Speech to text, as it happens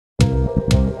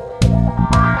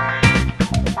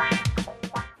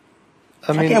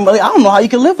I don't know how you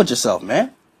can live with yourself,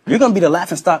 man. You're gonna be the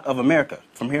laughing stock of America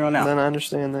from here on out. Then I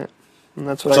understand that. And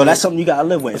that's what so that's something you gotta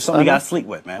live with. It's something you gotta sleep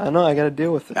with, man. I know. I gotta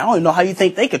deal with it. I don't even know how you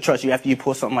think they could trust you after you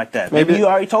pull something like that. Maybe you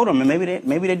already told them, and maybe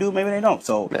they do, maybe they don't.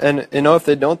 So, and you know, if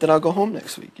they don't, then I'll go home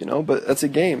next week. You know, but that's a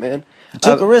game, man. You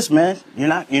took a risk, man. You're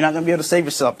not gonna be able to save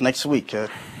yourself next week, kid.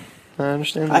 I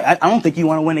understand that. I don't think you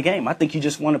want to win the game. I think you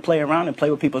just want to play around and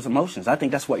play with people's emotions. I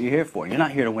think that's what you're here for. You're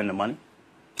not here to win the money.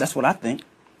 That's what I think.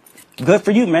 Good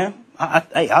for you, man.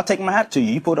 Hey, I'll take my hat to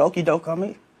you. You pulled the okie doke on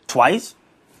me twice.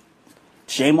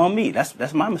 Shame on me.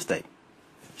 That's my mistake.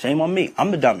 Shame on me.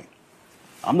 I'm the dummy.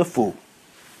 I'm the fool.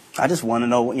 I just want to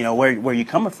know, where you're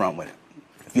coming from with it.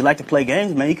 If you like to play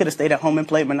games, man, you could have stayed at home and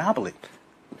played Monopoly.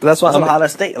 But that's why a lot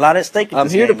at stake. I'm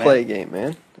here to play a game,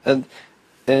 man.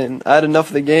 And I had enough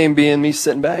of the game being me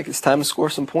sitting back. It's time to score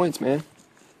some points, man.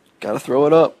 Got to throw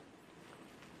it up.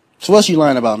 So what's you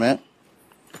lying about, man?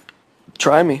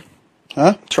 Try me.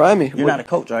 Huh? Try me. You're not a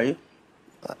coach, are you?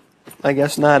 I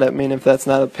guess not. I mean, if that's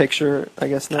not a picture, I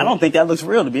guess not. I don't think that looks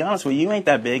real, to be honest with you. You ain't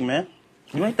that big, man.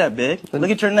 You ain't that big.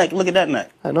 Look at your neck. Look at that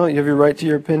neck. I know. You have your right to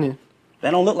your opinion.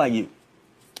 That don't look like you.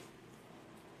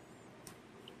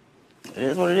 It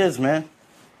is what it is, man.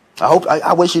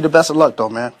 I wish you the best of luck, though,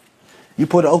 man. You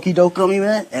put an okie doke on me,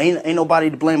 man. Ain't nobody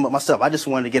to blame but myself. I just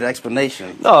wanted to get an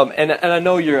explanation. No, and I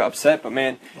know you're upset, but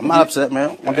man, I'm not upset,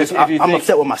 man. I'm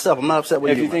upset with myself. I'm not upset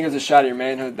with you. If you think it's a shot at your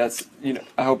manhood, that's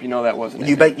I hope you know that wasn't.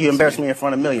 You embarrassed me in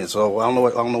front of millions, so I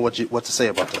don't know what to say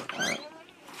about that. All right.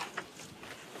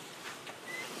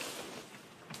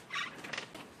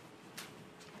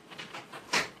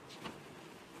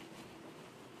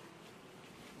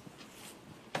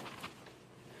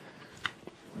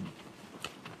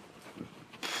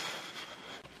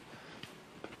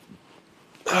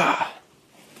 Ah.